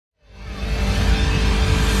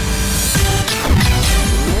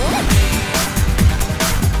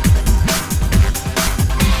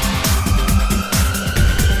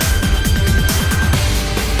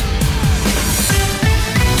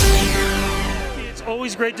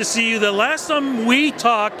Always great to see you. The last time we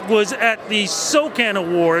talked was at the SOCAN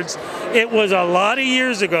Awards. It was a lot of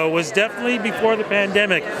years ago. It was definitely before the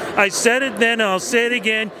pandemic. I said it then, and I'll say it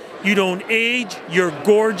again. You don't age, you're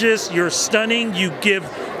gorgeous, you're stunning, you give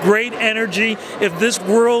great energy. If this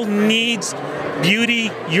world needs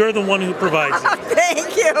beauty, you're the one who provides it.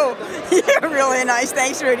 Thank you. You're really nice.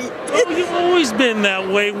 Thanks, Rudy. Well, you've always been that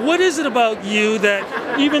way. What is it about you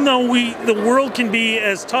that even though the world can be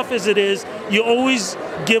as tough as it is, you always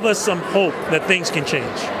give us some hope that things can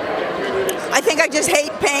change? I think I just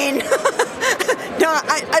hate pain. No,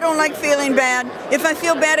 I don't like feeling bad. If I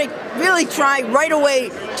feel bad, I really try right away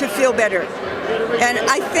to feel better. And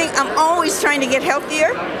I think I'm always trying to get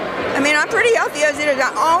healthier. I mean, I'm pretty healthy as it is.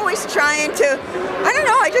 I'm always trying to, I don't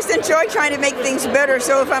know, I just enjoy trying to make things better.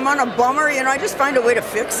 So if I'm on a bummer, you know, I just find a way to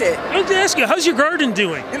fix it. I have to ask you, how's your garden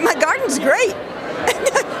doing? And my garden's great.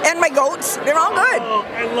 And my goats, they're all good. Oh,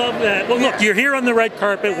 I love that. Well, look, you're here on the red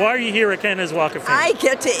carpet. Why are you here at Canada's Walk of Fame? I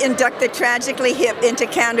get to induct the Tragically Hip into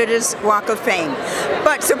Canada's Walk of Fame.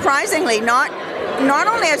 But surprisingly, not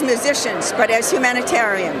only as musicians, but as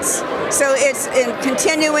humanitarians. So it's in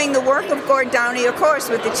continuing the work of Gord Downey, of course,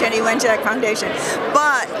 with the Chinny Wenjack Foundation,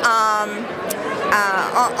 but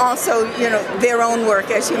also, you know, their own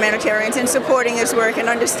work as humanitarians and supporting his work and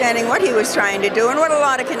understanding what he was trying to do and what a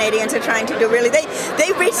lot of Canadians are trying to do. Really,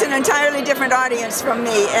 they reached an entirely different audience from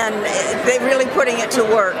me, and they're really putting it to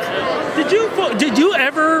work. Did you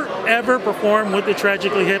ever perform with the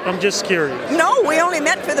Tragically Hip? I'm just curious. No, we only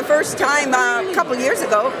met for the first time a couple years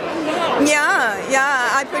ago.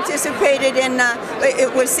 Yeah, I participated in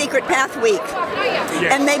it was Secret Path Week,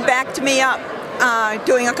 yes. And they backed me up.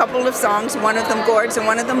 Doing a couple of songs, one of them Gord's and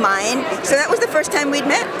one of them mine. So that was the first time we'd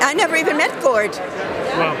met. I never even met Gord.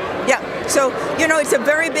 Wow. Yeah, so, you know, it's a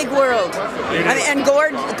very big world. I mean, and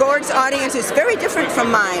Gord's audience is very different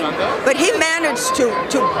from mine. But he managed to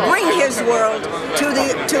bring his world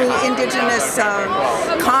to Indigenous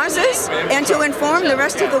causes and to inform the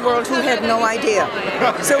rest of the world who had no idea.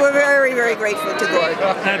 So we're very, very grateful to Gord.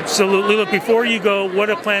 Absolutely. Look, before you go, what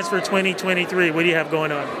are plans for 2023? What do you have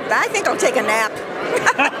going on? I think I'll take a nap.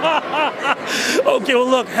 Okay, well,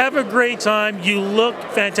 look, have a great time. You look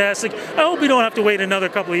fantastic. I hope you don't have to wait another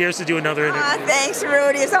couple of years to do another interview. Thanks,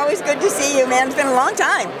 Rudy. It's always good to see you, man. It's been a long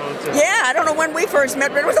time. Yeah, I don't know when we first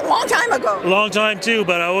met, but it was a long time ago. A long time, too,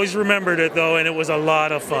 but I always remembered it, though, and it was a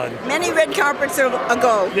lot of fun. Many red carpets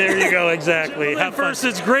ago. There you go, exactly. Have fun. First,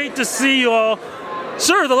 it's great to see you all.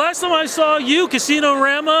 Sir, the last time I saw you, Casino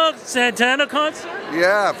Rama, Santana concert?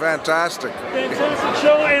 Yeah, fantastic. Fantastic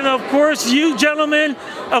show. And of course, you gentlemen,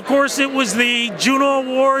 of course, it was the Juno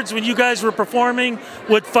Awards when you guys were performing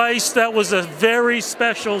with Feist. That was a very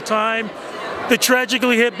special time. The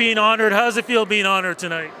Tragically Hip being honored. How does it feel being honored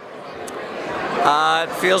tonight?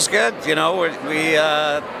 It feels good. You know, we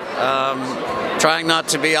trying not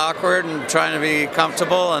to be awkward and trying to be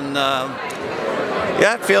comfortable, and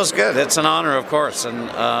yeah, it feels good. It's an honor, of course, and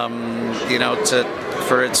you know,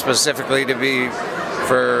 for it specifically to be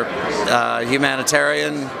for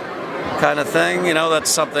humanitarian kind of thing. You know, that's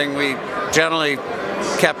something we generally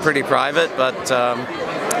kept pretty private, but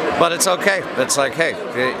it's okay. It's like, hey,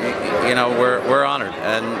 you know, we're honored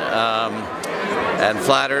and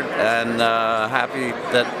flattered and happy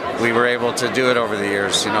that we were able to do it over the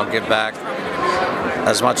years. You know, give back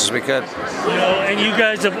as much as we could. You know, and you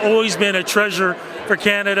guys have always been a treasure for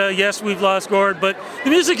Canada. Yes, we've lost Gord, but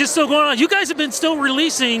the music is still going on. You guys have been still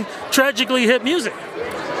releasing Tragically Hip music.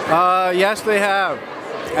 Yes, they have.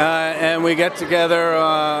 And we get together,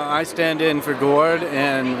 I stand in for Gord,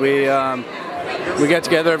 and we get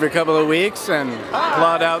together every couple of weeks and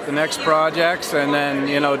plot out the next projects and then,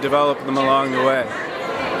 you know, develop them along the way.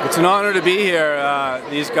 It's an honor to be here.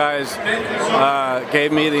 These guys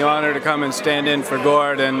gave me the honor to come and stand in for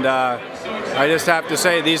Gord, and I just have to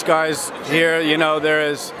say, these guys here, you know, they're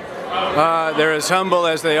as humble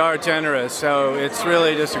as they are generous. So it's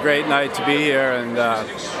really just a great night to be here, and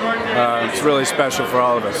it's really special for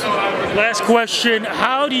all of us. Last question: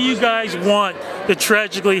 how do you guys want the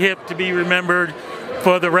Tragically Hip to be remembered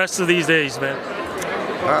for the rest of these days, man?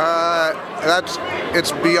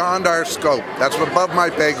 It's beyond our scope. That's above my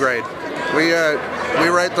pay grade. We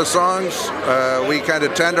write the songs, we kind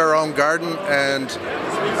of tend our own garden, and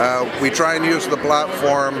we try and use the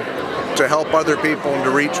platform to help other people and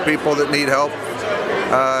to reach people that need help.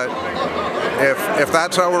 If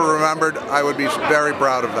that's how we're remembered, I would be very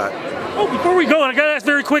proud of that. Oh, before we go, I got to ask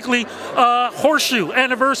very quickly, Horseshoe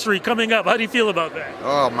anniversary coming up. How do you feel about that?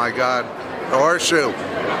 Oh my God, the Horseshoe.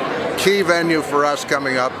 Key venue for us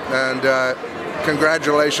coming up, and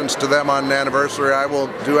congratulations to them on an anniversary. I will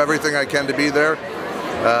do everything I can to be there.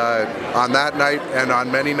 on that night and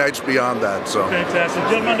on many nights beyond that. So fantastic,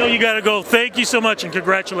 gentlemen. I know you got to go. Thank you so much and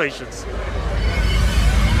congratulations.